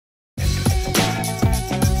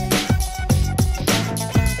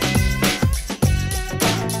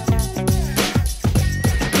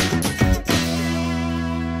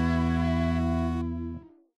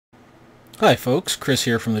Hi folks, Chris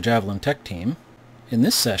here from the Javelin Tech team. In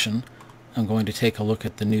this session, I'm going to take a look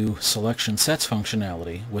at the new Selection Sets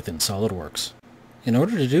functionality within SolidWorks. In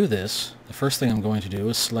order to do this, the first thing I'm going to do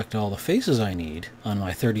is select all the faces I need on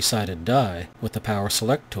my 30-sided die with the Power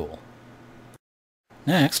Select tool.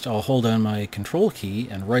 Next, I'll hold down my Control key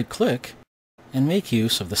and right-click and make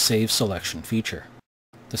use of the Save Selection feature.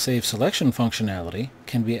 The Save Selection functionality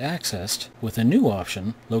can be accessed with a new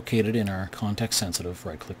option located in our context-sensitive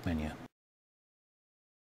right-click menu.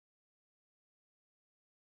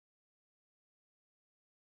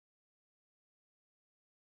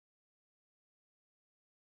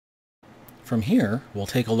 From here, we'll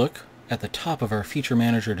take a look at the top of our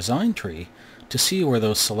FeatureManager design tree to see where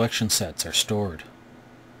those selection sets are stored.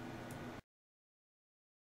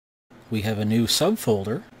 We have a new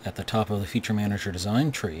subfolder at the top of the FeatureManager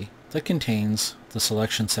design tree that contains the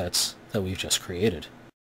selection sets that we've just created.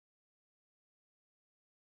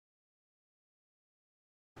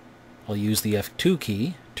 I'll use the F2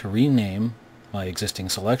 key to rename my existing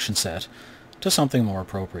selection set to something more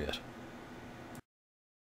appropriate.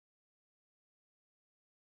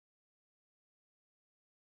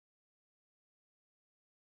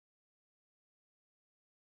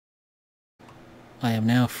 I am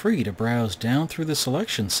now free to browse down through the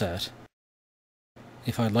selection set.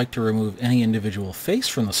 If I'd like to remove any individual face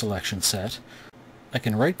from the selection set, I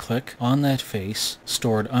can right-click on that face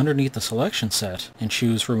stored underneath the selection set and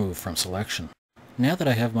choose Remove from Selection. Now that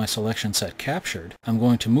I have my selection set captured, I'm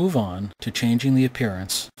going to move on to changing the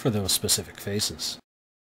appearance for those specific faces.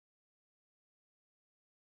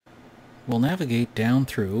 We'll navigate down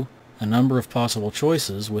through a number of possible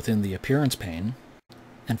choices within the Appearance pane,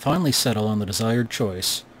 and finally settle on the desired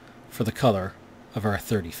choice for the color of our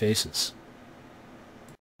 30 faces.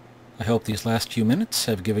 I hope these last few minutes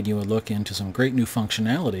have given you a look into some great new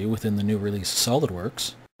functionality within the new release of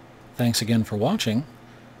SolidWorks. Thanks again for watching,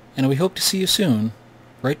 and we hope to see you soon,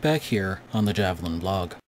 right back here on the Javelin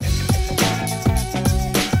blog.